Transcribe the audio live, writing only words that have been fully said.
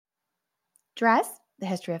Dress, the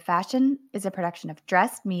History of Fashion is a production of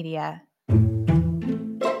Dressed Media. With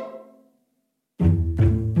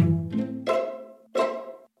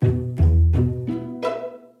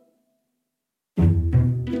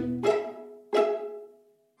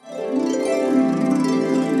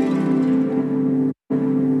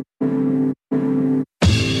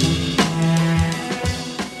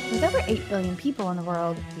over 8 billion people in the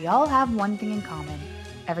world, we all have one thing in common.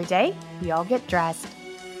 Every day, we all get dressed.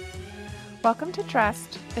 Welcome to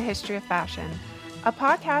Dressed, the History of Fashion, a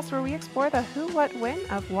podcast where we explore the who, what, when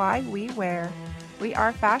of why we wear. We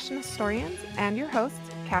are fashion historians and your hosts,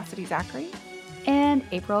 Cassidy Zachary and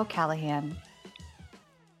April Callahan.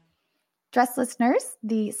 Dress listeners,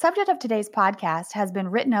 the subject of today's podcast has been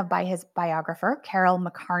written of by his biographer, Carol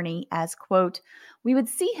McCarney, as, quote, "We would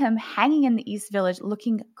see him hanging in the East Village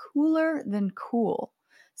looking cooler than cool.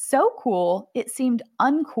 So cool, it seemed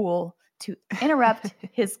uncool to interrupt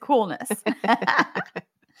his coolness."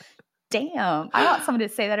 Damn, I want someone to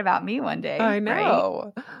say that about me one day. I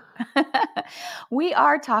know. Right? We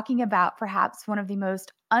are talking about perhaps one of the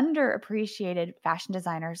most underappreciated fashion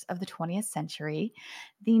designers of the 20th century.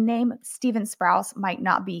 The name Stephen Sprouse might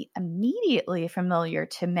not be immediately familiar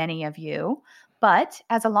to many of you, but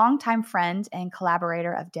as a longtime friend and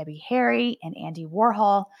collaborator of Debbie Harry and Andy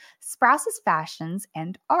Warhol, Sprouse's fashions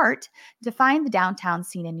and art defined the downtown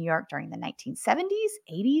scene in New York during the 1970s,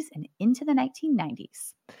 80s, and into the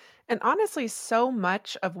 1990s. And honestly, so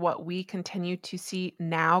much of what we continue to see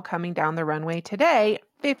now coming down the runway today,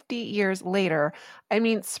 50 years later, I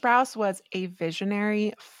mean, Sprouse was a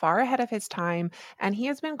visionary far ahead of his time, and he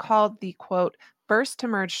has been called the, quote, first to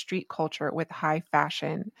merge street culture with high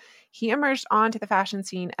fashion. He emerged onto the fashion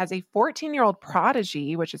scene as a 14-year-old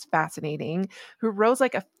prodigy, which is fascinating, who rose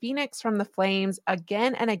like a phoenix from the flames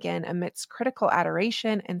again and again amidst critical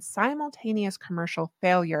adoration and simultaneous commercial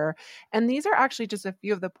failure. And these are actually just a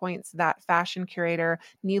few of the points that fashion curator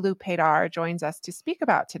Niloo Paydar joins us to speak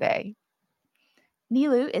about today.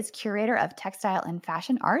 Niloo is curator of textile and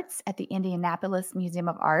fashion arts at the Indianapolis Museum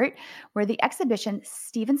of Art, where the exhibition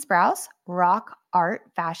Stephen Sprouse, Rock Art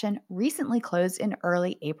Fashion recently closed in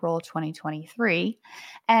early April 2023.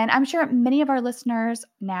 And I'm sure many of our listeners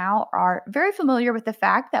now are very familiar with the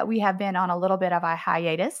fact that we have been on a little bit of a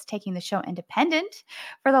hiatus, taking the show independent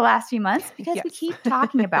for the last few months because Yes. we keep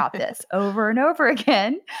talking about this over and over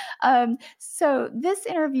again. So this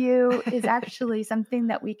interview is actually something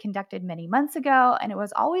that we conducted many months ago, and it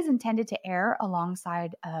was always intended to air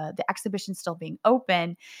alongside the exhibition still being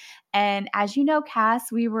open. And as you know,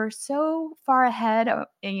 Cass, we were so far ahead,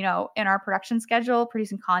 in our production schedule,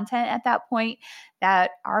 producing content at that point,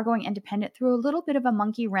 that our going independent threw a little bit of a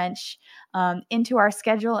monkey wrench into our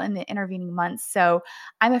schedule in the intervening months. So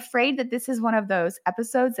I'm afraid that this is one of those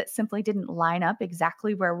episodes that simply didn't line up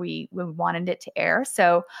exactly where we wanted it to air.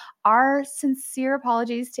 So our sincere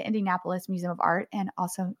apologies to Indianapolis Museum of Art and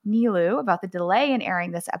also Niloo about the delay in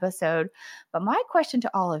airing this episode. But my question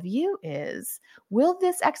to all of you is, will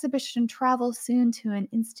this exhibition travel soon to an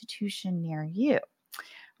institution near you?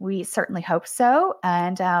 We certainly hope so.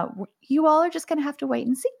 And you all are just going to have to wait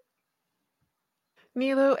and see.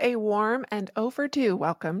 Niloo, a warm and overdue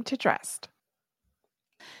welcome to Dressed.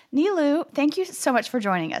 Niloo, thank you so much for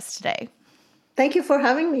joining us today. Thank you for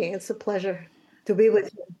having me. It's a pleasure to be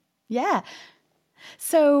with you. Yeah.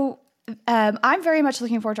 So I'm very much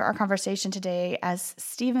looking forward to our conversation today, as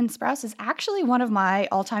Stephen Sprouse is actually one of my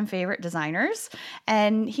all-time favorite designers.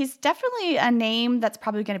 And he's definitely a name that's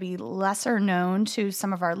probably going to be lesser known to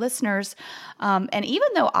some of our listeners. And even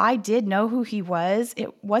though I did know who he was,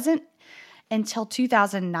 it wasn't until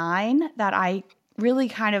 2009 that I really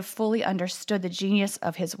kind of fully understood the genius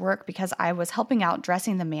of his work, because I was helping out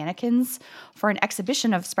dressing the mannequins for an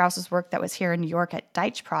exhibition of Sprouse's work that was here in New York at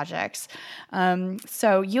Deitch Projects.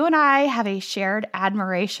 So you and I have a shared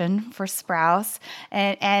admiration for Sprouse,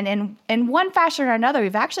 and in one fashion or another,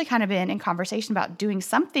 we've actually kind of been in conversation about doing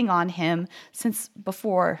something on him since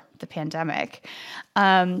before the pandemic.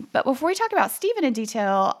 But before we talk about Stephen in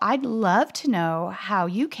detail, I'd love to know how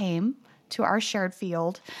you came to our shared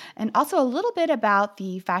field, and also a little bit about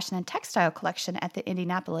the fashion and textile collection at the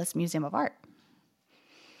Indianapolis Museum of Art.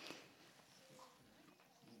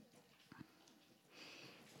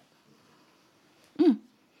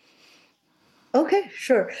 Okay,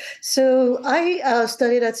 sure. So I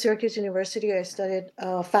studied at Syracuse University. I studied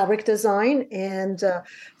fabric design and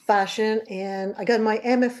fashion, and I got my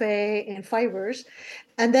MFA in fibers.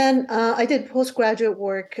 And then I did postgraduate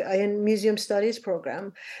work in museum studies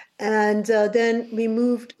program. And then we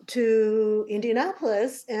moved to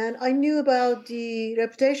Indianapolis, and I knew about the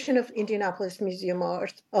reputation of Indianapolis Museum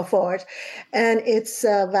of Art and its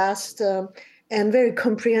vast and very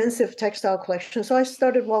comprehensive textile collection. So I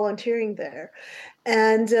started volunteering there.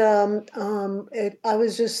 And I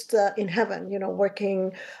was just in heaven,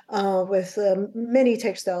 working with many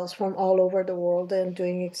textiles from all over the world and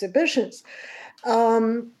doing exhibitions.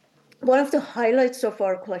 Um, One of the highlights of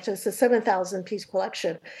our collection, it's a 7,000 piece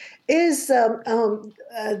collection, is the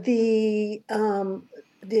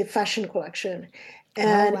fashion collection. Oh,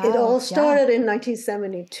 And it wow. all Yeah. started in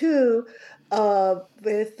 1972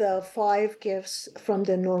 with 5 gifts from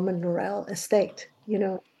the Norman Norell estate.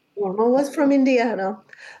 Norman was from Indiana.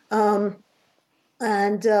 Um,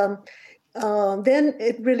 and then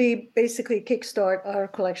it really basically kickstart our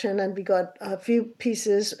collection, and we got a few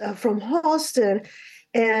pieces from Halston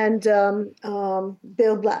and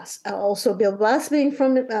Bill Blass. Also, Bill Blass being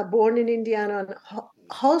born in Indiana, and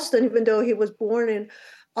Halston, even though he was born in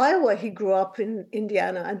Iowa, he grew up in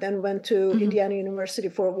Indiana and then went to Indiana University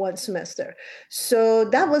for 1 semester. So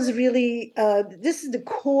that was really, this is the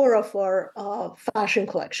core of our fashion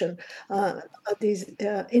collection, of these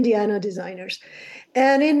Indiana designers.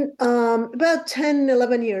 And in about 10,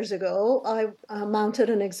 11 years ago, I mounted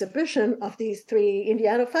an exhibition of these 3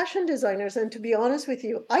 Indiana fashion designers. And to be honest with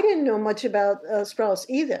you, I didn't know much about Sprouse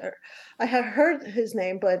either. I had heard his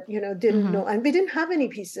name, but didn't know. And we didn't have any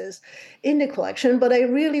pieces in the collection. But I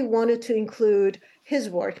really wanted to include his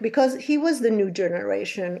work because he was the new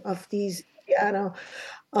generation of these Indiana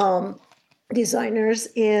designers.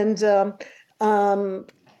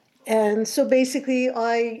 And so basically,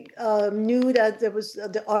 I knew that there was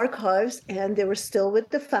the archives, and they were still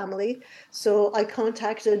with the family. So I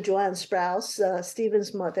contacted Joanne Sprouse,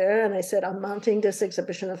 Stephen's mother, and I said, I'm mounting this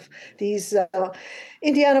exhibition of these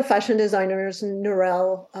Indiana fashion designers,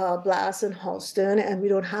 Norell, Blass, and Halston, and we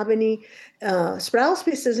don't have any Sprouse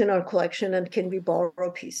pieces in our collection, and can we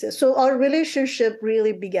borrow pieces? So our relationship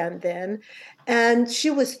really began then. And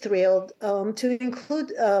she was thrilled to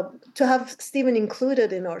have Stephen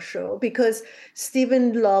included in our show, because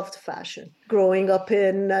Stephen loved fashion growing up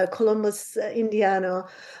in Columbus, Indiana,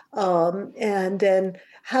 and then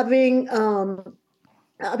having,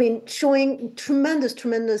 showing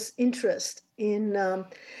tremendous interest in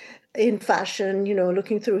fashion,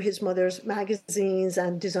 looking through his mother's magazines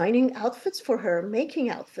and designing outfits for her,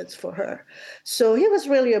 making outfits for her. So he was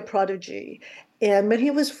really a prodigy. And when he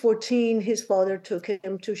was 14, his father took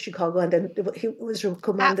him to Chicago, and then he was At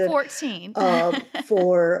recommended 14.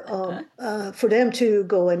 for them to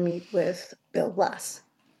go and meet with Bill Blass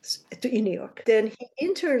in New York. Then he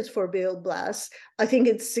interns for Bill Blass. I think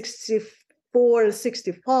it's 64,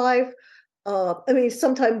 65.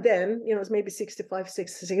 Sometime then, it's maybe 65,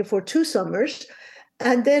 66 for 2 summers.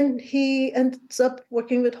 And then he ends up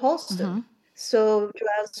working with Halston. So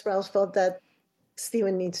Joanne Sprouse felt that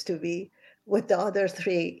Stephen needs to be with the other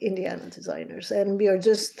 3 Indiana designers. And we are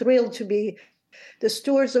just thrilled to be the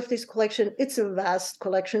stewards of this collection. It's a vast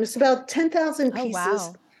collection. It's about 10,000 Oh, pieces.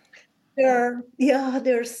 wow. There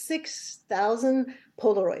are 6,000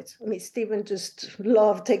 Polaroids. Stephen just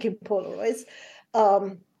loved taking Polaroids.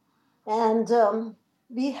 And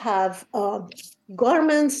we have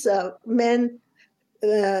garments,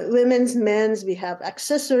 women's, men's. We have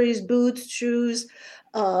accessories, boots, shoes,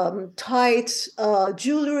 tights,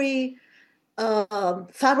 jewelry,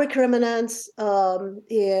 fabric remnants, and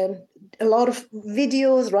a lot of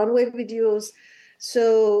videos, runway videos.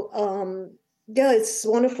 So yeah, it's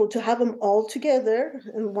wonderful to have them all together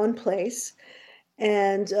in one place.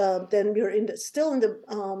 And then we're still in the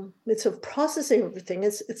midst of processing everything.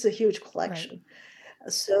 It's a huge collection.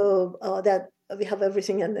 Right. So that we have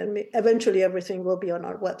everything, and then eventually everything will be on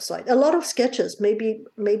our website. A lot of sketches, maybe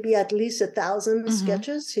at least 1,000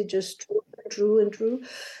 sketches. He just drew.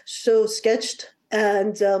 So sketched,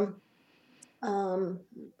 and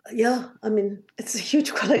yeah, it's a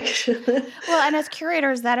huge collection. Well, and as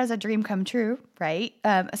curators, that is a dream come true, right?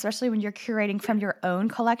 Especially when you're curating from your own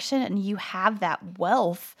collection and you have that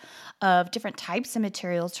wealth of different types of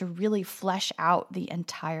materials to really flesh out the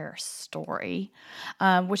entire story,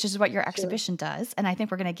 which is what your exhibition does. And I think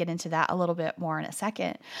we're going to get into that a little bit more in a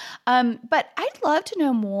second. But I'd love to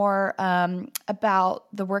know more about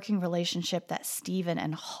the working relationship that Stephen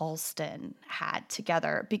and Halston had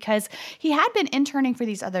together, because he had been interning for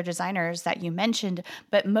these other other designers that you mentioned,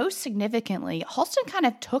 but most significantly, Halston kind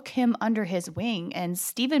of took him under his wing, and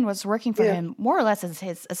Stephen was working for him more or less as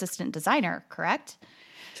his assistant designer, correct?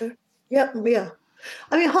 Sure. Yeah, yeah.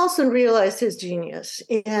 I mean, Halston realized his genius,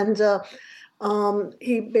 and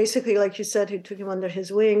he basically, like you said, he took him under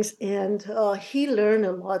his wings, and he learned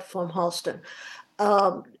a lot from Halston.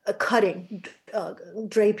 Cutting,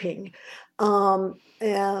 draping,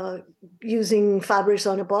 using fabrics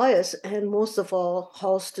on a bias, and most of all,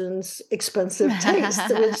 Halston's expensive taste,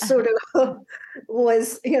 which sort of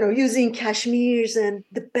was, using cashmeres and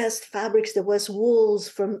the best fabrics, the best wools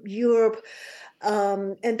from Europe.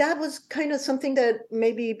 And that was kind of something that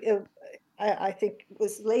maybe I think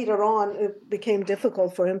was later on it became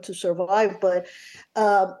difficult for him to survive, but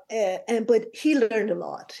he learned a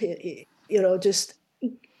lot. Just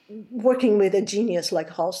working with a genius like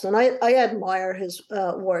Halston. I admire his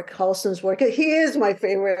work, Halston's work. He is my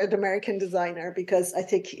favorite American designer because I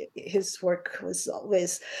think his work was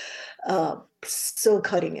always so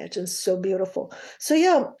cutting edge and so beautiful. So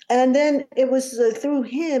yeah, and then it was through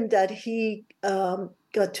him that he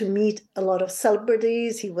got to meet a lot of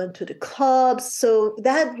celebrities. He went to the clubs. So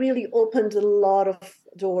that really opened a lot of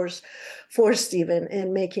doors for Stephen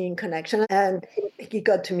in making connection. And he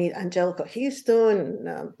got to meet Angelica Houston,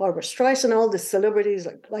 and Barbara Streisand, all the celebrities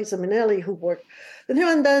like Liza Minnelli who worked with him.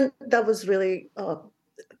 And then that was really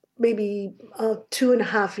maybe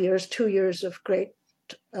 2.5 years, 2 years of great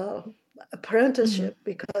apprenticeship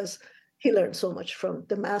because he learned so much from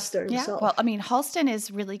the master himself. Yeah, well, I mean, Halston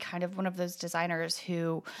is really kind of one of those designers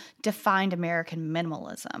who defined American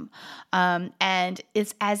minimalism. And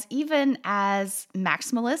is even as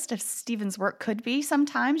maximalist as Stephen's work could be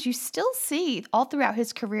sometimes, you still see all throughout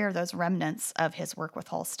his career those remnants of his work with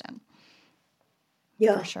Halston.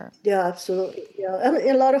 Yeah, for sure. Yeah, absolutely. Yeah, I mean,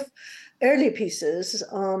 a lot of early pieces.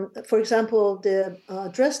 For example, the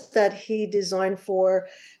dress that he designed for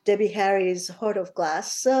Debbie Harry's Heart of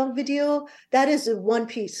Glass video, that is a one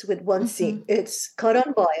piece with one seam. It's cut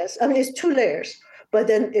on bias. I mean, it's 2 layers, but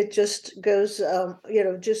then it just goes,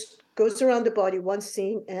 just goes around the body, one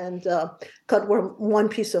seam, and cut one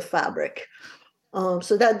piece of fabric.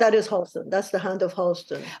 So that is Halston. That's the hand of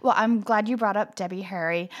Halston. Well, I'm glad you brought up Debbie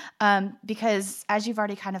Harry because, as you've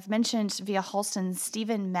already kind of mentioned, via Halston,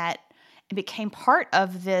 Stephen met and became part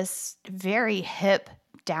of this very hip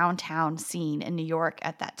downtown scene in New York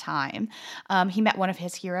at that time. He met one of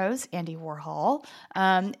his heroes, Andy Warhol.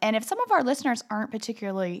 And if some of our listeners aren't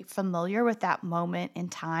particularly familiar with that moment in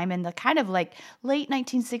time and the kind of like late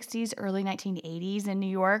 1960s, early 1980s in New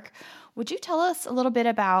York, would you tell us a little bit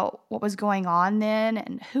about what was going on then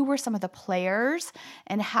and who were some of the players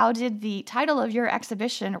and how did the title of your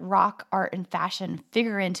exhibition, Rock, Art, and Fashion,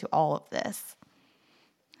 figure into all of this?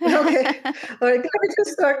 Okay. All right. Let me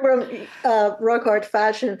just start from rock, art,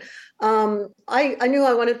 fashion. I knew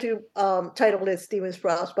I wanted to title it Stephen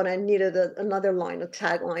Sprouse, but I needed another line, a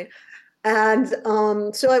tagline. And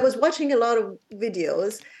so I was watching a lot of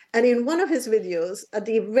videos. And in one of his videos, at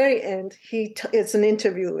the very end, it's an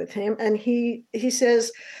interview with him. And he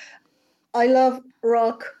says, I love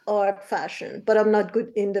rock, art, fashion, but I'm not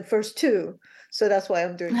good in the first 2. So that's why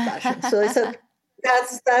I'm doing fashion. So I said,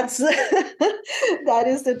 that's that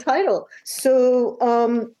is the title.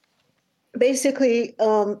 So basically,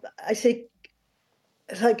 I think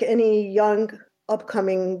like any young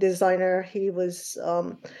upcoming designer, he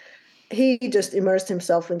just immersed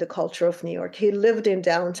himself in the culture of New York. He lived in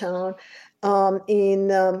downtown in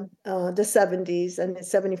the 70s, and in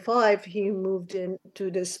 75 he moved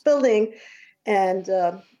into this building, and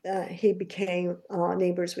he became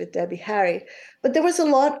neighbors with Debbie Harry. But there was a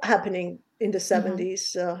lot happening in the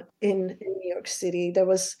 70s in New York City. There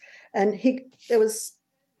was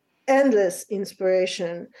endless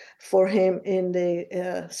inspiration for him in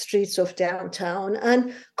the streets of downtown,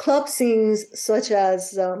 and club scenes such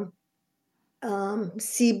as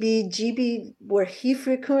CBGB, where he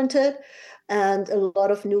frequented, and a lot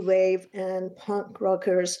of new wave and punk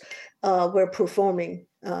rockers were performing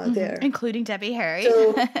there, including Debbie Harry.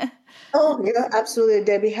 So, oh yeah, absolutely,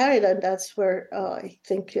 Debbie Harry. That's where I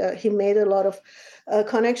think he made a lot of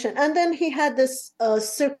connection. And then he had this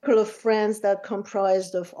circle of friends that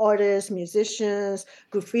comprised of artists, musicians,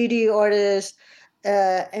 graffiti artists.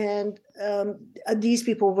 And these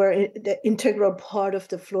people were the integral part of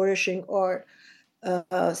the flourishing art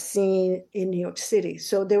scene in New York City.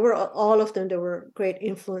 So they were all of them. There were great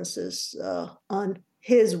influences on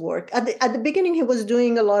his work. At the beginning, he was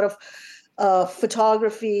doing a lot of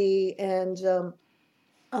photography and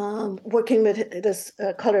working with this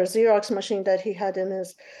color Xerox machine that he had in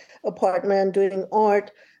his apartment, doing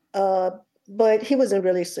art. but he wasn't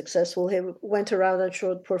really successful. He went around and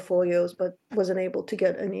showed portfolios, but wasn't able to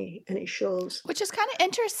get any shows. Which is kind of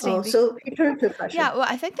interesting. So he turned to fashion. Yeah, well,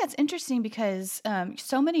 I think that's interesting because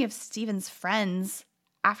so many of Stephen's friends,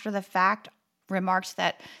 after the fact, remarked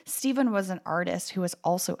that Stephen was an artist who was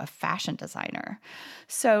also a fashion designer.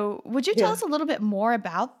 So, would you tell us a little bit more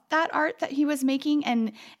about that art that he was making,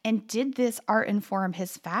 and did this art inform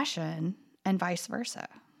his fashion, and vice versa?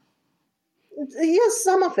 Yes,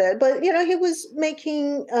 some of it, but he was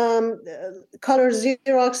making color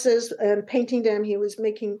Xeroxes and painting them. He was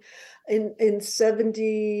making in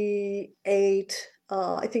 78,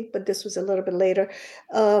 I think, but this was a little bit later.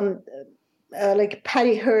 Like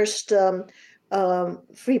Patty Hearst,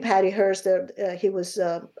 Free Patty Hearst. He was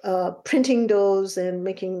printing those and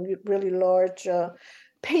making really large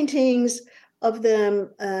paintings of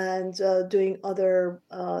them, and doing other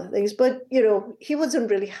things. But he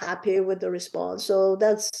wasn't really happy with the response, so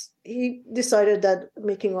he decided that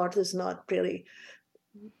making art is not really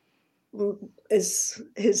is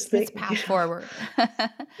his thing. His path forward.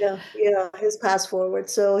 yeah, his path forward.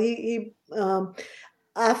 So he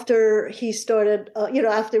after he started,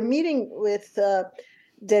 after meeting with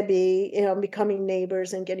Debbie, becoming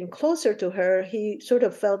neighbors and getting closer to her, he sort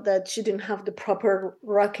of felt that she didn't have the proper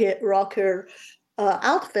rocker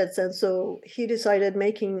outfits. And so he decided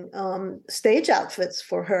making stage outfits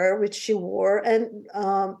for her, which she wore, and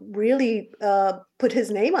really put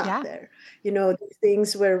his name out there. These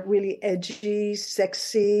things were really edgy,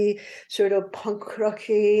 sexy, sort of punk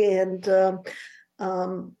rocky, and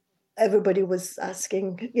everybody was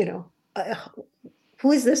asking,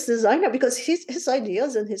 who is this designer? Because his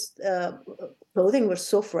ideas and his clothing were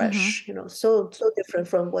so fresh, so different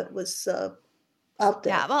from what was out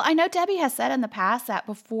there. Yeah, well, I know Debbie has said in the past that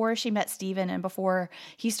before she met Stephen and before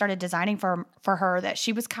he started designing for her, that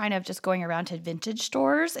she was kind of just going around to vintage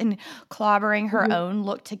stores and clobbering her own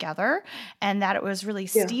look together, and that it was really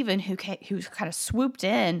Stephen who kind of swooped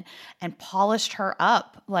in and polished her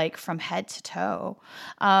up like from head to toe.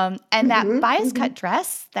 And that bias cut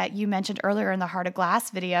dress that you mentioned earlier in the Heart of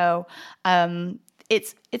Glass video,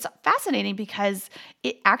 it's fascinating because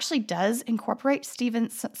it actually does incorporate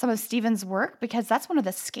some of Stephen's work, because that's one of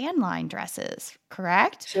the scanline dresses,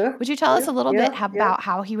 correct? Sure. Would you tell us a little bit about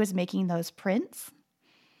how he was making those prints?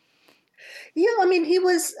 Yeah, I mean, he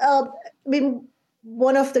was,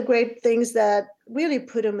 one of the great things that really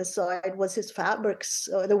put him aside was his fabrics.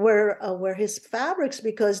 Were his fabrics,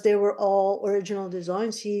 because they were all original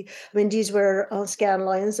designs. These were scan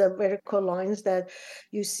lines, vertical lines that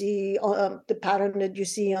you see, the pattern that you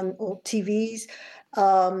see on old TVs.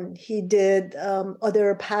 He did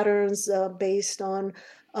other patterns based on,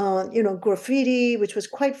 graffiti, which was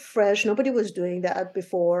quite fresh. Nobody was doing that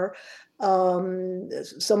before.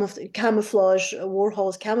 Some of the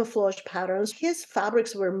Warhol's camouflage patterns, his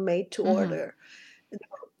fabrics were made to order.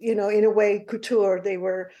 In a way, couture. They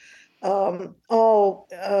were all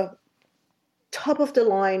top of the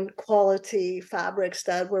line quality fabrics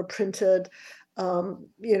that were printed. So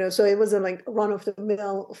it wasn't like run of the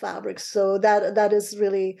mill fabrics. So that is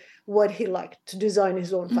really what he liked, to design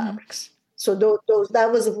his own fabrics. So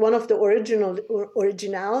that was one of the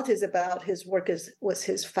originalities about his work was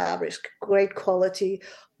his fabrics, great quality,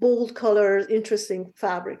 bold colors, interesting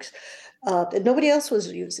fabrics that nobody else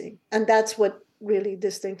was using, and that's what really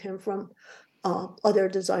distinct him from other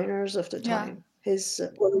designers of the time. His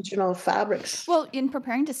original fabrics. Well, in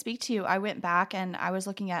preparing to speak to you, I went back and I was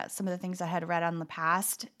looking at some of the things I had read on the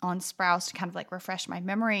past on Sprouse to kind of like refresh my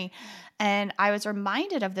memory. And I was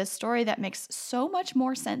reminded of this story that makes so much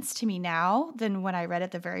more sense to me now than when I read it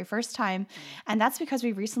the very first time. And that's because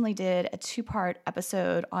we recently did a 2-part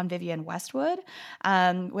episode on Vivienne Westwood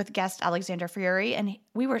with guest Alexander Fiore. And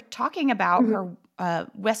we were talking about her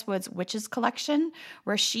Westwood's Witches collection,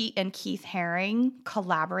 where she and Keith Haring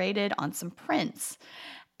collaborated on some prints.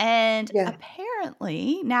 And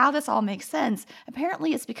apparently, now this all makes sense.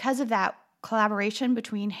 Apparently, it's because of that collaboration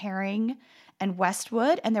between Haring and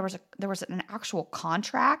Westwood, and there was an actual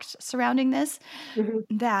contract surrounding this,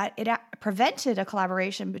 that it prevented a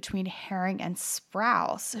collaboration between Haring and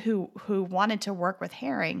Sprouse, who wanted to work with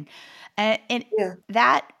Haring, and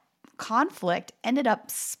that conflict ended up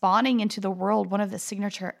spawning into the world one of the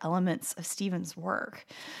signature elements of Stephen's work.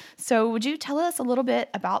 So would you tell us a little bit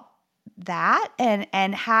about that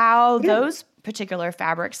and how those particular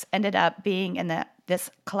fabrics ended up being in this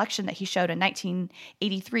collection that he showed in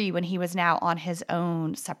 1983 when he was now on his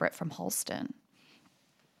own, separate from Halston?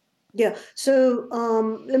 Yeah. So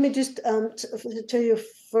let me just tell you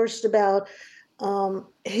first about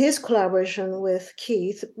his collaboration with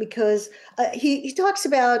Keith, because he talks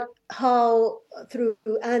about how through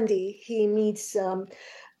Andy he meets um,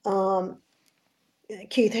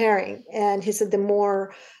 Keith Haring. And he said, the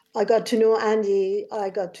more I got to know Andy, I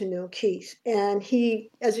got to know Keith. And he,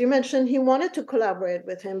 as you mentioned, he wanted to collaborate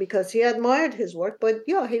with him because he admired his work. But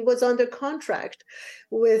yeah, he was under contract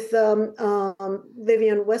with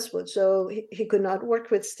Vivian Westwood. So he could not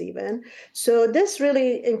work with Stephen. So this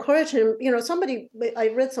really encouraged him. You know, I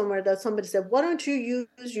read somewhere that somebody said, why don't you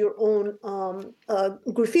use your own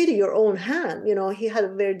graffiti, your own hand? You know, he had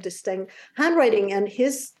a very distinct handwriting, and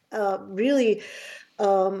his really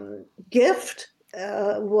gift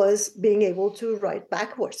was being able to write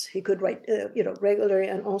backwards. He could write, regularly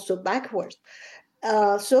and also backwards.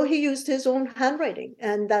 So he used his own handwriting,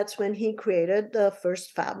 and that's when he created the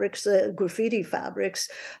first fabrics, graffiti fabrics,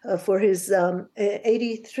 for his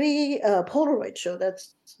 83 Polaroid show.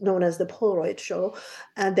 That's known as the Polaroid show,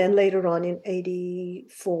 and then later on in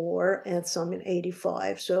 84 and some in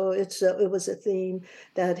 85. So it was a theme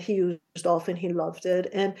that he used often. He loved it.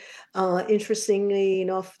 And interestingly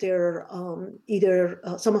enough, they're either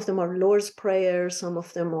some of them are Lord's Prayer, some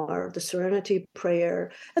of them are the Serenity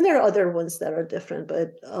Prayer, and there are other ones that are different.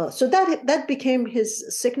 But so that became his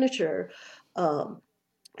signature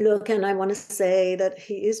look. And I want to say that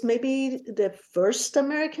he is maybe the first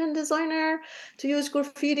American designer to use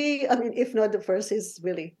graffiti. I mean, if not the first, he's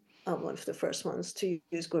really one of the first ones to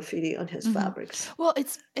use graffiti on his fabrics. Well,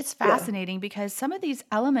 it's fascinating because some of these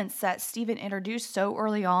elements that Stephen introduced so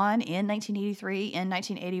early on in 1983 and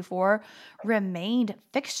 1984 remained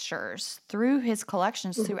fixtures through his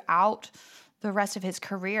collections throughout the rest of his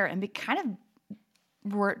career and kind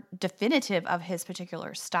of were definitive of his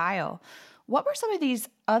particular style. What were some of these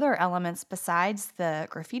other elements besides the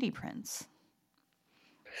graffiti prints?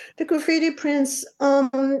 The graffiti prints, I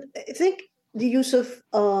think the use of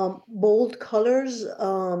bold colors,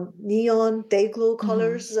 neon, day glow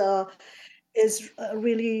colors, is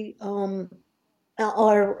really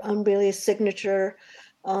are really signature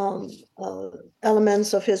um, uh,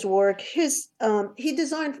 elements of his work. He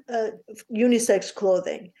designed unisex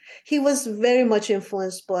clothing. He was very much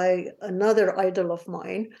influenced by another idol of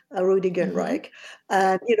mine, Rudy Genreich.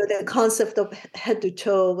 And the concept of head to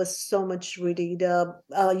toe was so much Rudy. The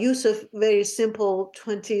use of very simple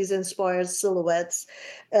 20s inspired silhouettes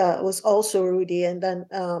was also Rudy. And then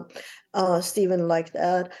Stephen liked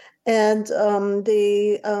that. And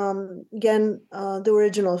the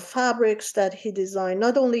original fabrics that he designed,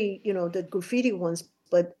 not only the graffiti ones,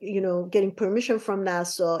 but getting permission from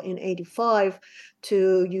NASA in '85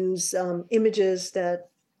 to use images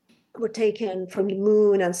that were taken from the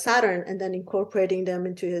moon and Saturn, and then incorporating them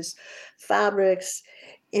into his fabrics,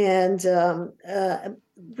 and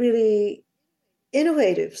really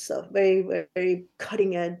innovative stuff, very, very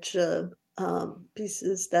cutting edge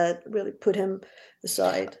pieces that really put him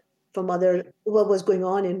aside from what was going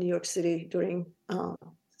on in New York City during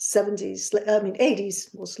 70s,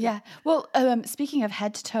 80s mostly. Yeah. Well, speaking of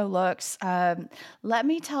head to toe looks, let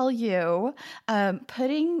me tell you,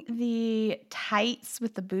 putting the tights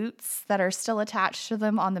with the boots that are still attached to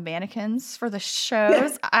them on the mannequins for the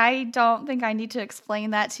shows, I don't think I need to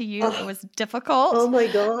explain that to you. It was difficult. Oh my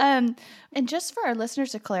God. And just for our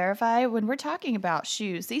listeners to clarify, when we're talking about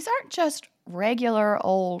shoes, these aren't just regular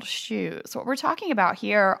old shoes. What we're talking about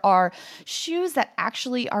here are shoes that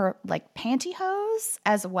actually are like pantyhose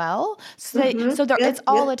as well. So it's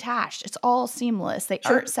all attached. It's all seamless. They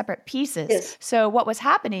aren't separate pieces. Yes. So what was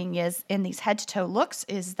happening is in these head to toe looks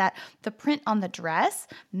is that the print on the dress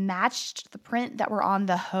matched the print that were on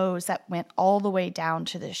the hose that went all the way down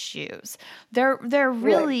to the shoes. They're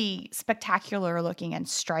really spectacular looking and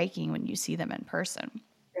striking when you see them in person.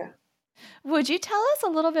 Would you tell us a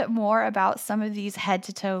little bit more about some of these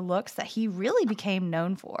head-to-toe looks that he really became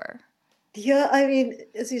known for? Yeah, I mean,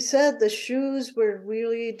 as you said, the shoes were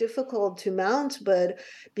really difficult to mount, but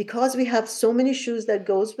because we have so many shoes that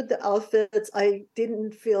goes with the outfits, I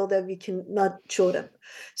didn't feel that we can not show them.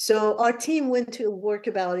 So our team went to work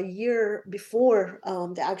about a year before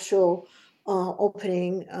the actual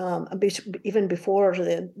opening, even before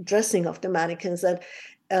the dressing of the mannequins, that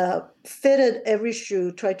tried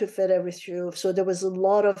to fit every shoe. So there was a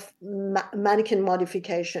lot of mannequin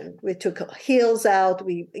modification. We took heels out.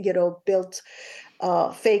 We, built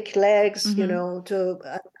fake legs, and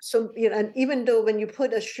even though when you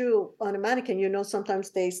put a shoe on a mannequin,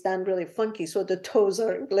 sometimes they stand really funky. So the toes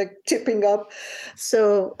are like tipping up.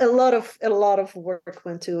 So a lot of work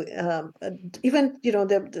went to even,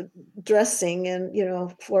 the dressing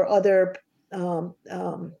and, for other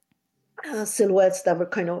silhouettes that were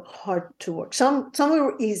kind of hard to work. Some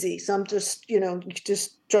were easy. Some just you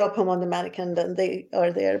just drop them on the mannequin and they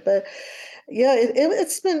are there. But yeah,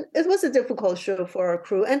 it was a difficult show for our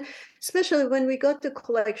crew, and especially when we got the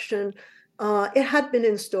collection. It had been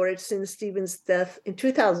in storage since Stephen's death in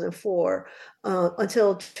 2004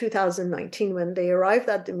 until 2019 when they arrived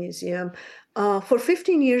at the museum. For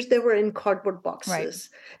 15 years, they were in cardboard boxes.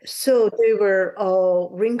 Right. So they were all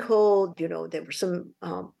wrinkled, there were some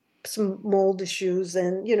mold issues,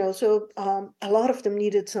 and so a lot of them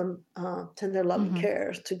needed some tender loving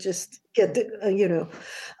care to just get the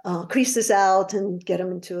creases out and get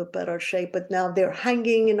them into a better shape. But now they're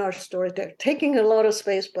hanging in our store. They're taking a lot of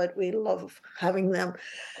space, but we love having them.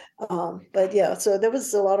 But yeah, so there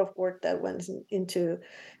was a lot of work that went into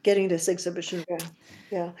getting this exhibition going.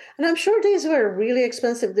 Yeah, and I'm sure these were really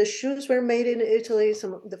expensive. The shoes were made in Italy.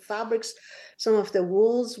 Some of the fabrics, some of the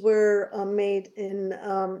wools were made in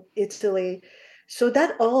Italy. So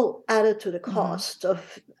that all added to the cost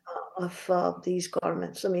of these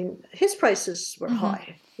garments. I mean, his prices were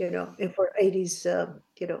high, for 80s,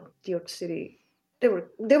 New York City. They were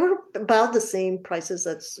about the same prices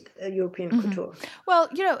as European couture. Well,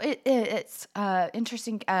 it's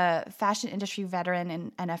interesting. Fashion industry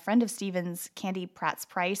veteran and a friend of Stephen's, Candy Pratt's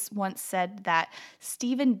Price, once said that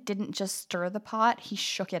Stephen didn't just stir the pot; he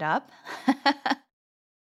shook it up.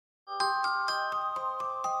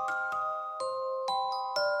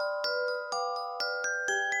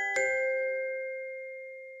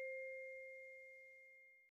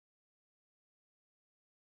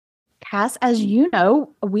 Cass, as you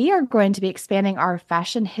know, we are going to be expanding our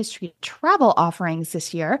fashion history travel offerings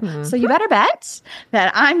this year. So you better bet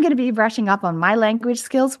that I'm going to be brushing up on my language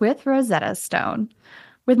skills with Rosetta Stone.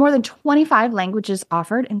 With more than 25 languages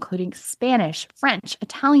offered, including Spanish, French,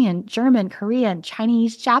 Italian, German, Korean,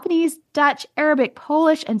 Chinese, Japanese, Dutch, Arabic,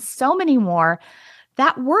 Polish, and so many more,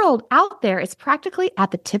 that world out there is practically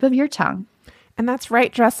at the tip of your tongue. And that's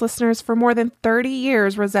right, Dress listeners. For more than 30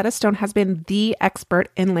 years, Rosetta Stone has been the expert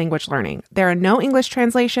in language learning. There are no English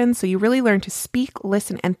translations, so you really learn to speak,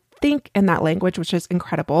 listen, and think in that language, which is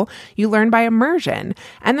incredible. You learn by immersion,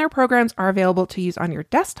 and their programs are available to use on your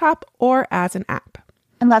desktop or as an app.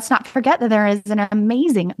 And let's not forget that there is an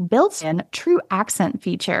amazing built-in true accent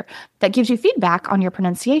feature that gives you feedback on your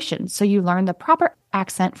pronunciation, so you learn the proper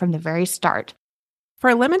accent from the very start. For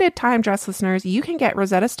a limited time, Dress listeners, you can get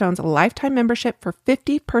Rosetta Stone's lifetime membership for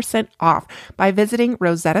 50% off by visiting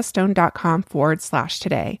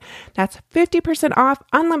rosettastone.com/today. That's 50% off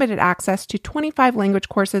unlimited access to 25 language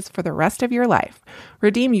courses for the rest of your life.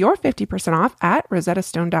 Redeem your 50% off at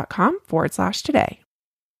rosettastone.com/today.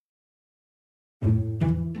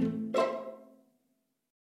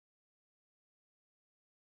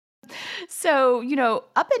 So,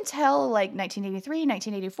 up until like 1983,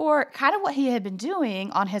 1984, kind of what he had been doing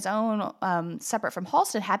on his own, separate from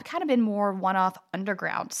Halston, had kind of been more one-off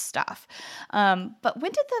underground stuff. But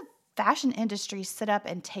when did the fashion industry sit up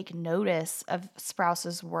and take notice of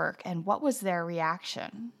Sprouse's work, and what was their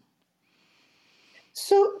reaction?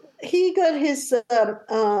 So he got his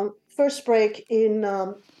first break in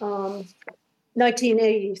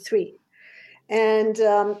 1983. And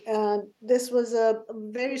this was a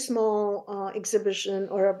very small exhibition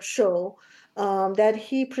or a show that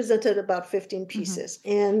he presented about 15 pieces.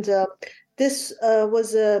 And this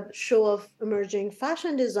was a show of emerging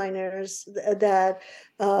fashion designers that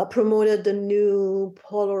promoted the new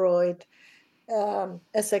Polaroid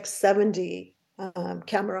SX70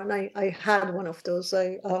 camera. And I had one of those.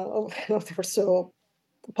 They were so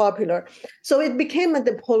popular. So it became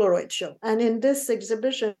the Polaroid show. And in this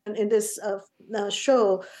exhibition, in this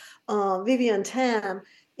show, Vivian Tam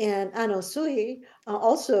and Ano Sui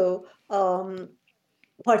also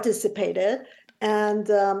participated. And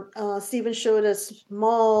Stephen showed a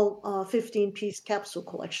small 15-piece capsule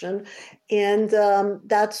collection. And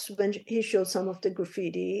that's when he showed some of the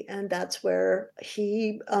graffiti. And that's where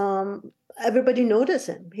everybody noticed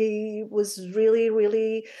him. He was really,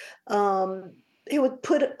 really, he would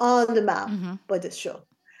put it on the map by this show.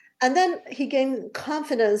 And then he gained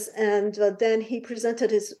confidence, and then he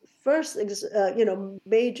presented his first,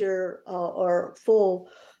 major or full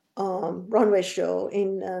runway show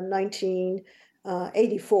in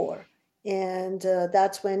 1984. And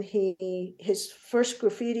that's when his first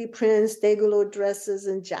graffiti prints, dégolo dresses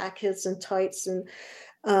and jackets and tights and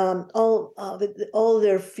all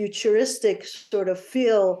their futuristic sort of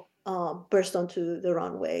feel burst onto the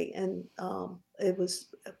runway. And it was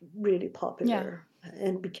really popular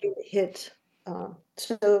and became a hit. And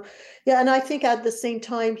I think at the same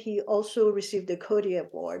time, he also received the Coty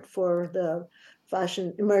Award for the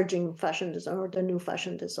emerging fashion designer, or the new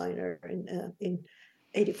fashion designer in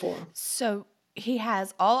 84. So he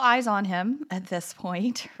has all eyes on him at this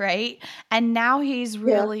point, right? And now he's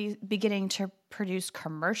Yeah. really beginning to produce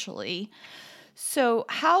commercially. So,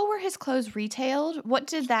 how were his clothes retailed? What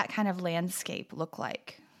did that kind of landscape look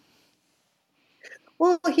like?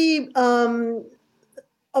 Well, he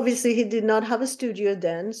obviously he did not have a studio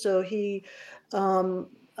then, so he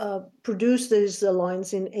produced these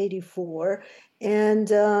lines in 84, and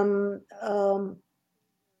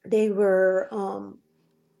they were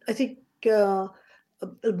I think a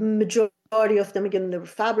majority of them, again, there were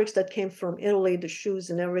fabrics that came from Italy, the shoes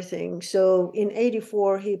and everything. So in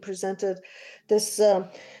 84 he presented this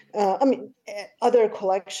other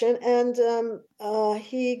collection, and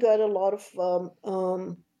he got a lot of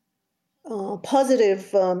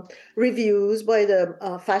positive reviews by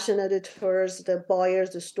the fashion editors, the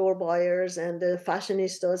buyers, the store buyers, and the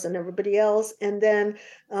fashionistas, and everybody else. And then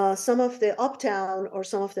some of the uptown or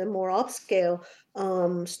some of the more upscale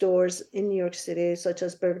stores in New York City, such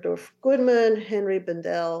as Bergdorf Goodman, Henry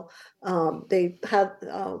Bendel, they had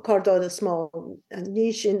carved out a small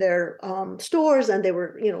niche in their stores, and they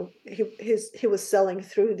were, he was selling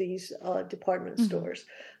through these department stores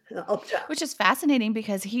uptown. Which is fascinating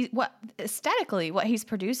because aesthetically what he's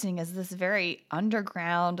producing is this very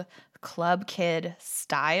underground club kid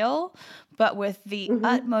style, but with the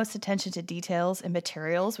utmost attention to details and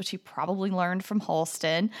materials, which he probably learned from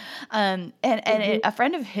Halston. A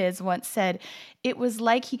friend of his once said it was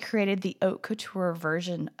like he created the haute couture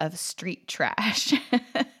version of street trash.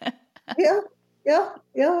 Yeah, yeah.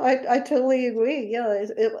 I totally agree. Yeah,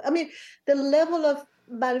 I mean, the level of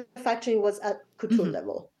manufacturing was at couture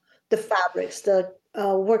level. The fabrics, the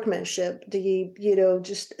workmanship, the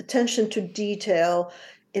just attention to detail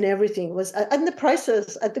in everything was, and the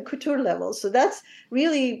prices at the couture level. So that's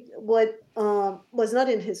really what was not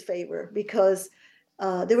in his favor, because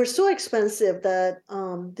they were so expensive that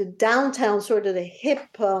the downtown, sort of the hip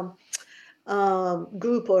group,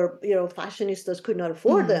 or fashionistas, could not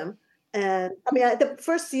afford them. And I mean, the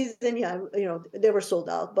first season, yeah, they were sold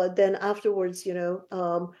out, but then afterwards,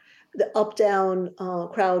 the up down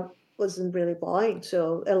crowd wasn't really buying,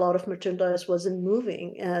 so a lot of merchandise wasn't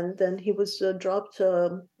moving. And then he was dropped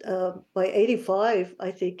by 85. I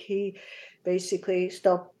think he basically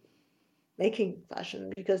stopped making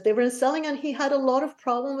fashion because they weren't selling, and he had a lot of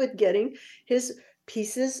problem with getting his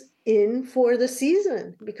pieces in for the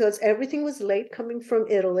season because everything was late coming from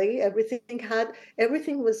Italy.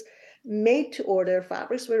 Everything was made to order.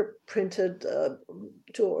 Fabrics were printed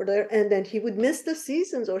to order, and then he would miss the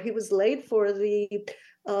seasons, or he was late for the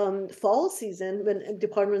fall season when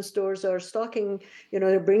department stores are stocking.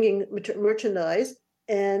 They're bringing merchandise,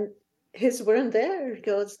 and his weren't there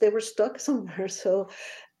because they were stuck somewhere. So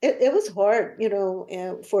it was hard,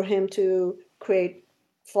 for him to create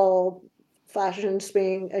fall fashion,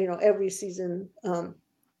 spring, every season,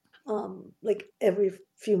 like every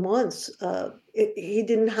few months. He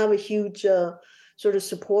didn't have a huge sort of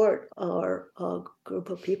support or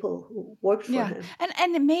group of people who worked for Yeah. him.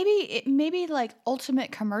 And maybe like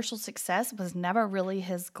ultimate commercial success was never really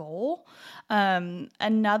his goal.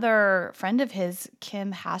 Another friend of his,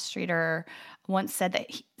 Kim Hastreeter, once said that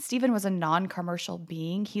Stephen was a non-commercial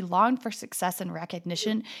being. He longed for success and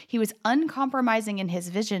recognition. He was uncompromising in his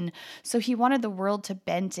vision, so he wanted the world to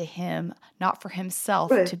bend to him, not for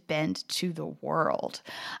himself Right. to bend to the world.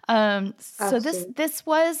 So Absolutely. this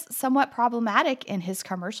was somewhat problematic in his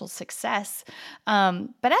commercial success.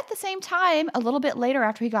 But at the same time, a little bit later,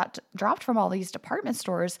 after he got dropped from all these department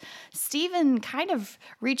stores, Stephen kind of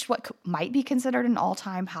reached what might be considered an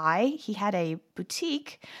all-time high. He had a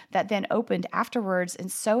boutique that then opened afterwards in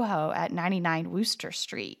Soho at 99 Wooster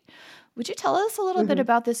Street. Would you tell us a little bit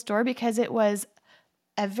about this store? Because it was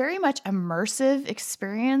a very much immersive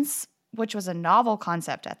experience, which was a novel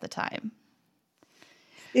concept at the time.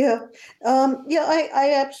 Yeah. Yeah,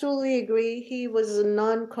 I absolutely agree. He was a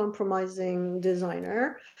non-compromising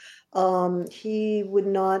designer. He would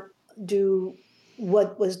not do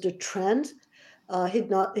what was the trend. He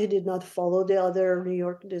did not follow the other New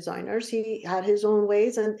York designers. He had his own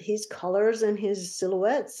ways and his colors and his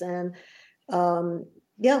silhouettes, and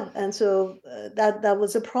yeah, and so that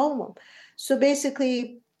was a problem. So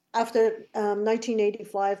basically, after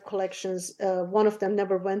 1985 collections, one of them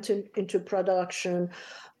never went into production,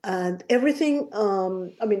 and everything.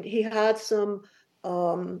 I mean, he had some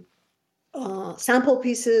um, sample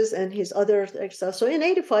pieces and his other stuff. So in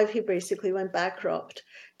 85, he basically went bankrupt,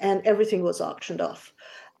 and everything was auctioned off.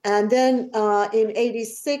 And then in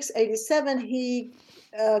 86, 87, he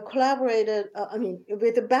collaborated,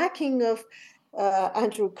 with the backing of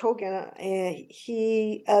Andrew Kogan,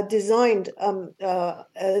 he designed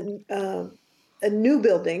a new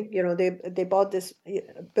building. They bought this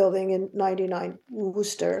building in 99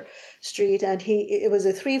 Worcester Street, and it was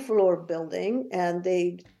a 3-floor building, and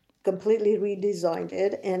they completely redesigned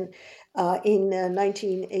it. And in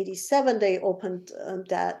 1987, they opened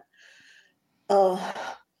that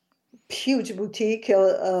huge boutique,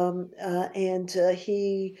 and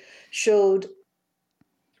he showed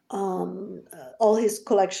all his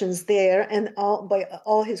collections there. And by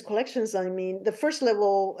all his collections, I mean the first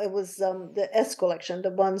level, it was the S collection, the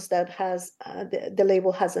ones that has the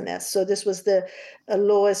label has an S. So this was the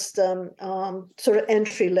lowest sort of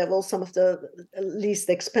entry level, some of the least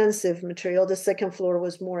expensive material. The second floor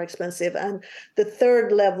was more expensive, and the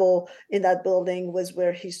third level in that building was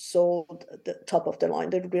where he sold the top of the line,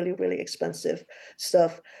 the really, really expensive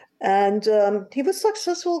stuff. And he was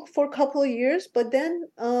successful for a couple of years, but then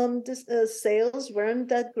this sales weren't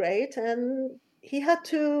that great, and he had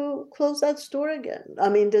to close that store again. I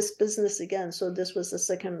mean, this business again. So this was the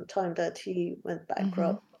second time that he went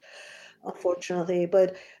bankrupt, unfortunately.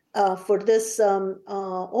 But for this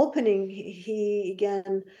opening, he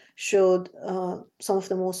again showed some of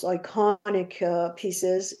the most iconic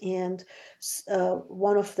pieces, and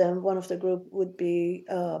one of the group would be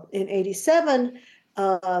in '87.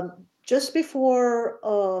 Just before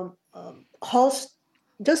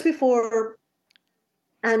just before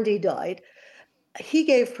Andy died, he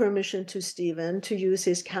gave permission to Stephen to use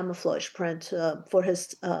his camouflage print for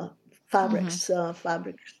his fabrics,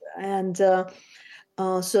 and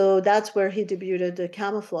so that's where he debuted the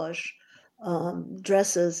camouflage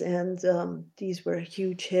dresses, and these were a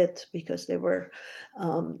huge hit because they were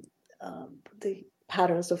the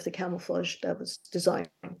patterns of the camouflage that was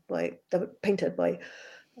painted by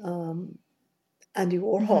Andy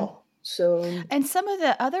Warhol. So, and some of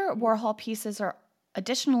the other Warhol pieces are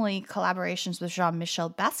additionally collaborations with Jean-Michel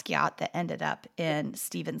Basquiat that ended up in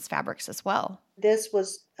Stephen's fabrics as well. This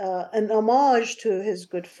was an homage to his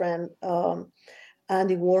good friend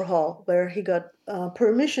Andy Warhol, where he got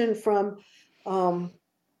permission from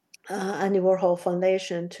Andy Warhol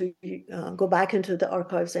Foundation to go back into the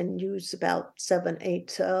archives and use about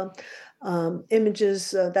 7-8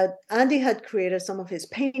 images that Andy had created. Some of his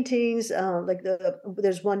paintings,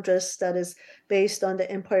 there's one dress that is based on the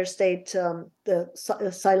Empire State, the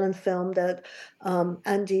silent film that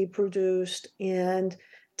Andy produced, and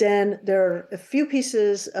then there are a few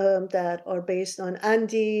pieces that are based on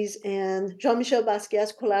Andy's and Jean-Michel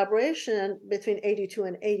Basquiat's collaboration between 82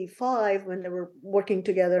 and 85 when they were working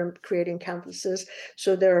together and creating canvases.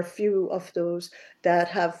 So there are a few of those that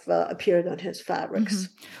have appeared on his fabrics.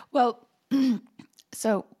 Well,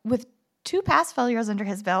 so with 2 past failures under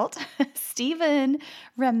his belt, Stephen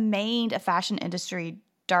remained a fashion industry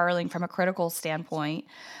darling from a critical standpoint,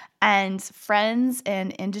 and friends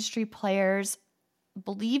and industry players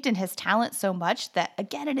believed in his talent so much that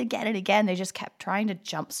again and again and again, they just kept trying to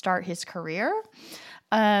jumpstart his career.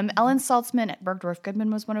 Ellen Saltzman at Bergdorf Goodman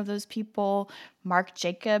was one of those people. Marc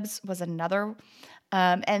Jacobs was another.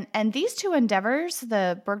 And these 2 endeavors,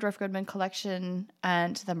 the Bergdorf Goodman collection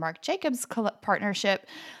and the Marc Jacobs partnership,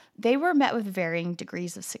 they were met with varying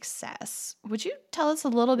degrees of success. Would you tell us a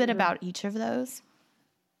little bit about each of those?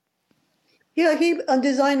 Yeah, he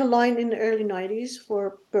designed a line in the early 90s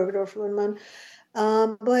for Bergdorf Goodman.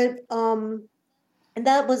 And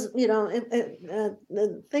that was,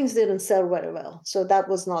 things didn't sell very well. So that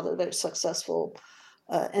was not a very successful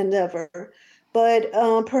endeavor. But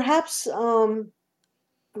perhaps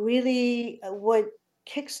really what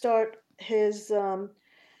kickstarted his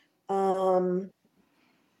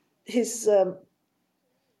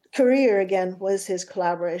career again was his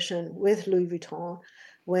collaboration with Louis Vuitton,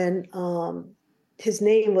 when his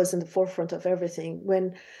name was in the forefront of everything.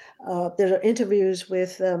 When there are interviews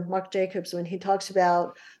with Marc Jacobs when he talks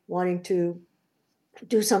about wanting to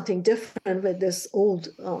do something different with this old,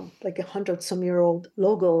 like 100-some-year-old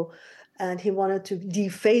logo, and he wanted to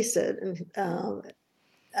deface it.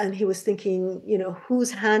 And he was thinking,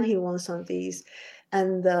 whose hand he wants on these.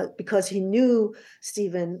 And because he knew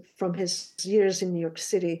Stephen from his years in New York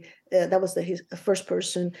City, that was his first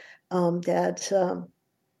person that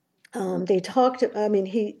they talked. I mean,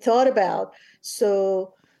 he thought about.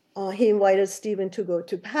 So he invited Stephen to go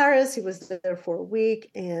to Paris. He was there for a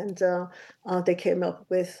week, and they came up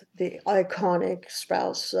with the iconic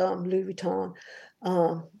Sprouse Louis Vuitton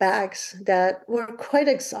bags that were quite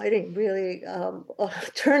exciting, really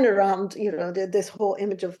turned around, this whole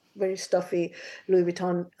image of very stuffy Louis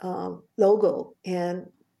Vuitton logo and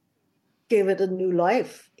gave it a new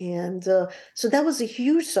life. And so that was a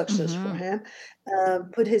huge success for him.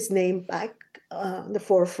 Put his name back the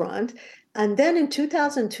forefront. And then in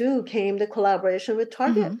 2002 came the collaboration with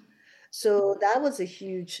Target. So that was a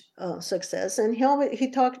huge success. And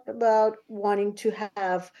he talked about wanting to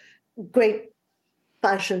have great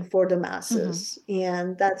fashion for the masses.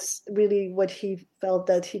 And that's really what he felt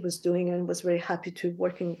that he was doing, and was very happy to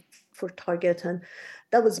working for Target. And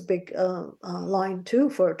that was a big line too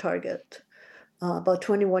for Target about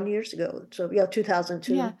 21 years ago. So yeah,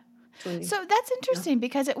 2002. Yeah. 20. So that's interesting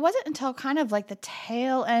because it wasn't until kind of like the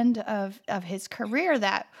tail end of his career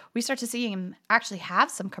that we start to see him actually have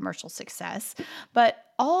some commercial success. But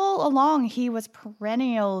all along, he was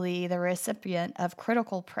perennially the recipient of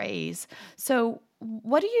critical praise. So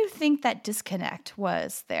what do you think that disconnect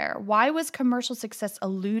was there? Why was commercial success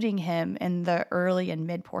eluding him in the early and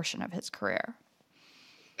mid portion of his career?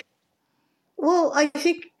 Well, I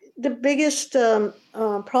think the biggest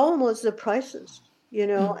problem was the prices,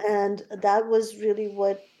 and that was really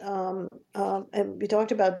what, and we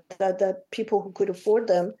talked about that people who could afford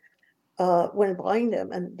them weren't buying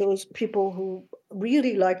them, and those people who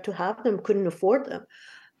really liked to have them couldn't afford them.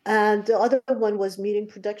 And the other one was meeting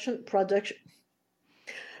production.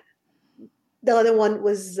 The other one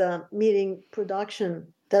was meeting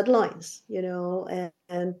production deadlines,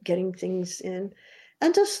 and getting things in,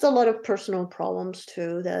 and just a lot of personal problems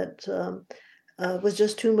too that was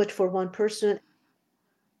just too much for one person.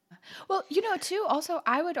 Well, too, also,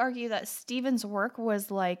 I would argue that Stephen's work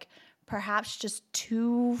was like perhaps just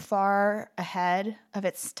too far ahead of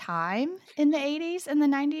its time in the 80s and the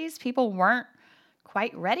 90s. People weren't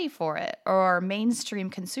quite ready for it, or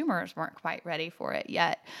mainstream consumers weren't quite ready for it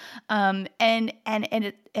yet. And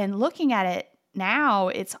looking at it now,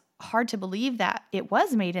 it's hard to believe that it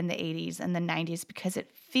was made in the 80s and the 90s because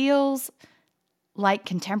it feels like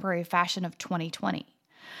contemporary fashion of 2020.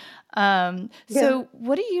 So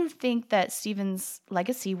what do you think that Stephen's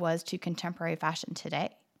legacy was to contemporary fashion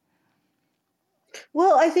today?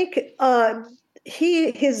 Well, I think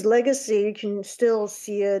his legacy, you can still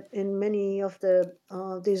see it in many of the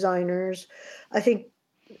designers. I think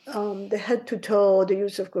the head to toe, the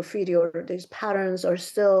use of graffiti or these patterns are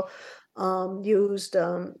still used.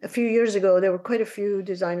 A few years ago, there were quite a few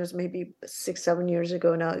designers, maybe 6-7 years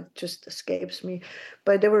ago now, it just escapes me,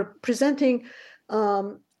 but they were presenting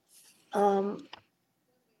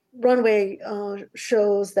runway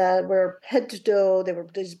shows that were head to toe. They were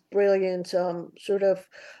these brilliant sort of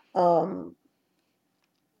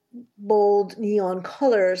bold neon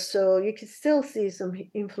colors, so you can still see some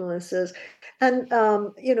influences. And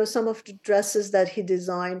some of the dresses that he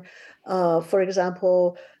designed, for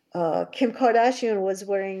example, Kim Kardashian was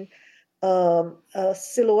wearing a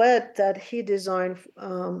silhouette that he designed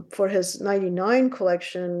for his 99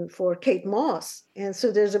 collection for Kate Moss. And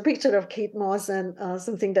so there's a picture of Kate Moss and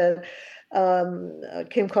something that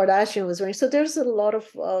Kim Kardashian was wearing. So there's still a lot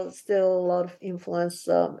of influence,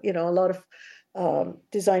 a lot of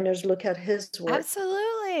designers look at his work.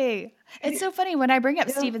 Absolutely. It's so funny when I bring up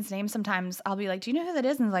Stephen's name, sometimes I'll be like, do you know who that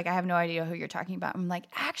is? And like, I have no idea who you're talking about. I'm like,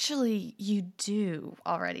 actually, you do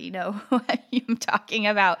already know who I'm talking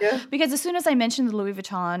about. Because as soon as I mention the Louis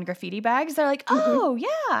Vuitton graffiti bags, they're like, oh, yeah,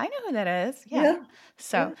 I know who that is.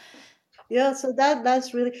 So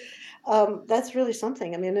that's really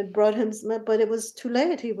something. I mean, it brought him, but it was too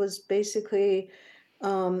late. He was basically,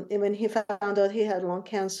 when he found out he had lung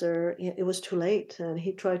cancer, it was too late, and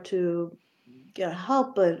he tried to get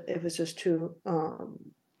help, but it was just too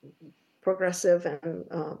progressive, and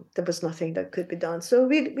there was nothing that could be done. So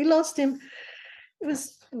we lost him. It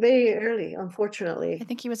was very early, unfortunately. I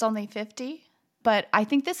think he was only 50. But I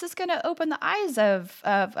think this is going to open the eyes of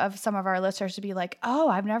some of our listeners to be like, oh,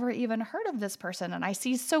 I've never even heard of this person. And I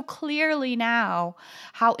see so clearly now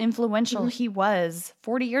how influential he was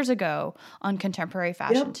 40 years ago on contemporary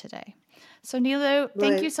fashion today. So Niloo,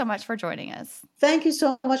 thank you so much for joining us. Thank you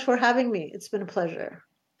so much for having me. It's been a pleasure.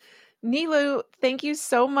 Niloo, thank you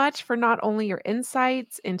so much for not only your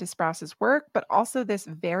insights into Sprouse's work, but also this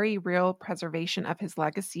very real preservation of his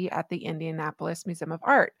legacy at the Indianapolis Museum of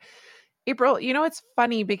Art. April, it's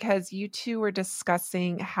funny because you two were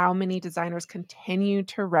discussing how many designers continue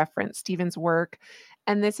to reference Stephen's work,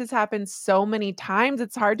 and this has happened so many times,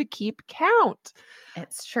 it's hard to keep count.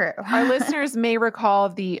 It's true. Our listeners may recall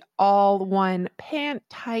the all-one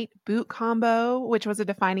pant-tight boot combo, which was a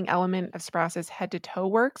defining element of Sprouse's head-to-toe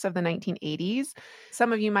works of the 1980s.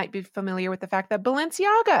 Some of you might be familiar with the fact that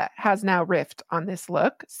Balenciaga has now riffed on this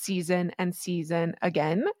look season and season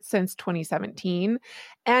again since 2017.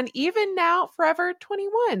 And even now, Forever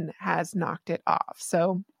 21 has knocked it off.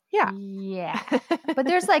 So, yeah. Yeah. But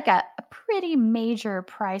there's like a pretty major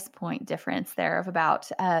price point difference there of about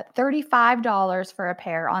 $35 for a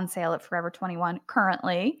pair on sale at Forever 21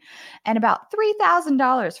 currently, and about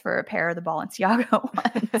 $3,000 for a pair of the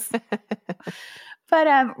Balenciaga ones.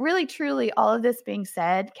 But really, truly, all of this being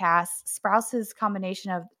said, Cass, Sprouse's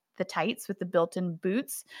combination of the tights with the built-in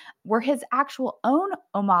boots were his actual own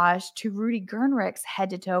homage to Rudy Gernrich's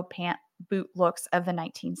head-to-toe pant boot looks of the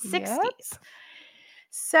 1960s. Yep.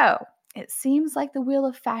 So it seems like the wheel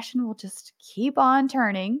of fashion will just keep on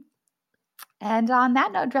turning. And on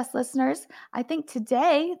that note, dress listeners, I think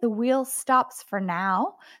today the wheel stops for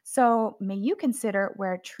now. So may you consider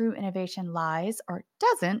where true innovation lies or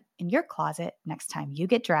doesn't in your closet next time you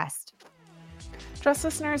get dressed. Dress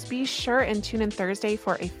listeners, be sure and tune in Thursday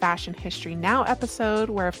for a Fashion History Now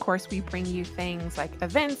episode where, of course, we bring you things like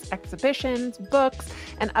events, exhibitions, books,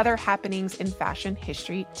 and other happenings in fashion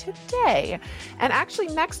history today. And actually,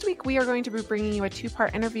 next week, we are going to be bringing you a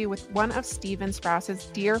 2-part interview with one of Stephen Sprouse's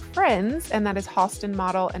dear friends, and that is Halston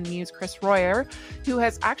model and muse Chris Royer, who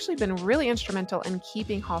has actually been really instrumental in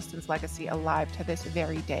keeping Halston's legacy alive to this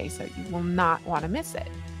very day. So you will not want to miss it.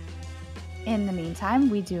 In the meantime,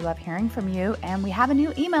 we do love hearing from you, and we have a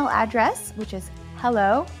new email address, which is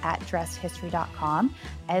hello@dressedhistory.com,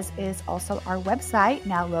 as is also our website,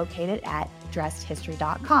 now located at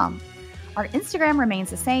dressedhistory.com. Our Instagram remains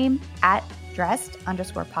the same,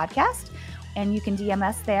 @dressed_podcast, and you can DM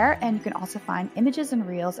us there, and you can also find images and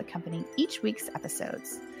reels accompanying each week's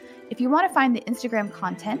episodes. If you want to find the Instagram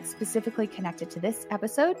content specifically connected to this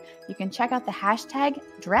episode, you can check out the hashtag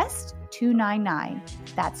dressed299.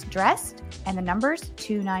 That's dressed and the numbers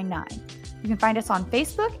 299. You can find us on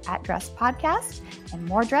Facebook @Dressed Podcast, and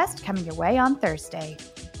more Dressed coming your way on Thursday.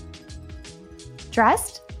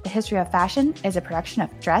 Dressed, the History of Fashion is a production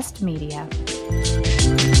of Dressed Media.